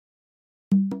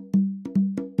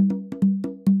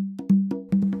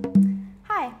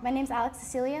my name's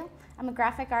Cecilio. I'm a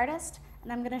graphic artist,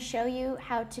 and I'm going to show you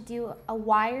how to do a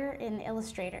wire in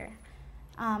Illustrator.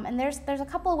 And there's a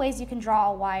couple of ways you can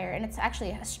draw a wire, and it's actually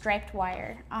a striped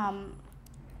wire.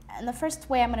 And the first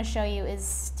way I'm going to show you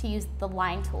is to use the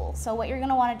line tool. So what you're going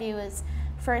to want to do is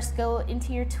first go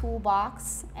into your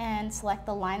toolbox and select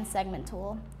the line segment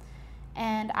tool.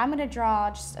 And I'm going to draw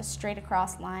just a straight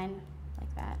across line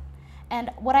like that.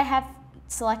 And what I have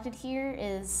selected here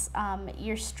is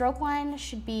your stroke line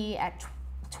should be at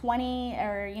 20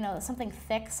 or something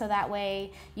thick, so that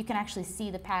way you can actually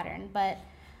see the pattern. But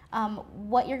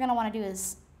what you're going to want to do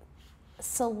is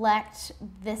select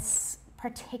this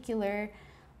particular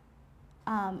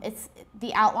it's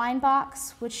the outline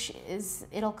box, which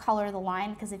it'll color the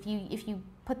line, because if you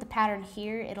put the pattern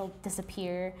here, it'll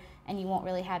disappear and you won't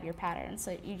really have your pattern.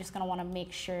 So you're just going to want to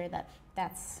make sure that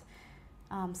that's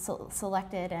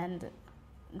selected and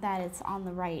that it's on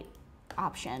the right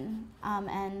option.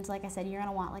 And like I said, you're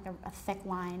going to want like a thick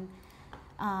line.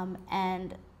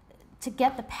 And to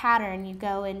get the pattern, you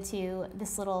go into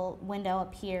this little window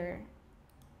up here,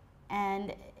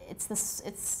 and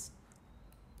it's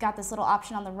got this little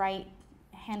option on the right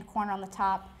hand corner on the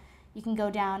top. You can go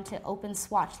down to Open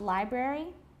Swatch Library,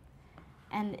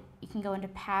 and you can go into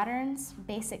Patterns,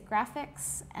 Basic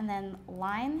Graphics, and then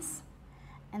Lines.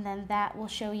 And then that will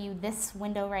show you this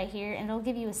window right here, and it'll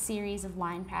give you a series of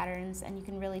line patterns, and you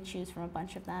can really choose from a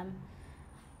bunch of them.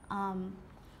 And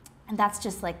that's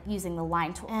just like using the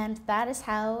line tool. And that is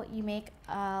how you make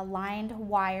a lined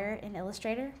wire in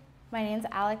Illustrator. My name's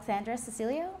Alexandra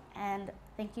Cecilio, and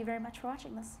thank you very much for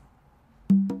watching this.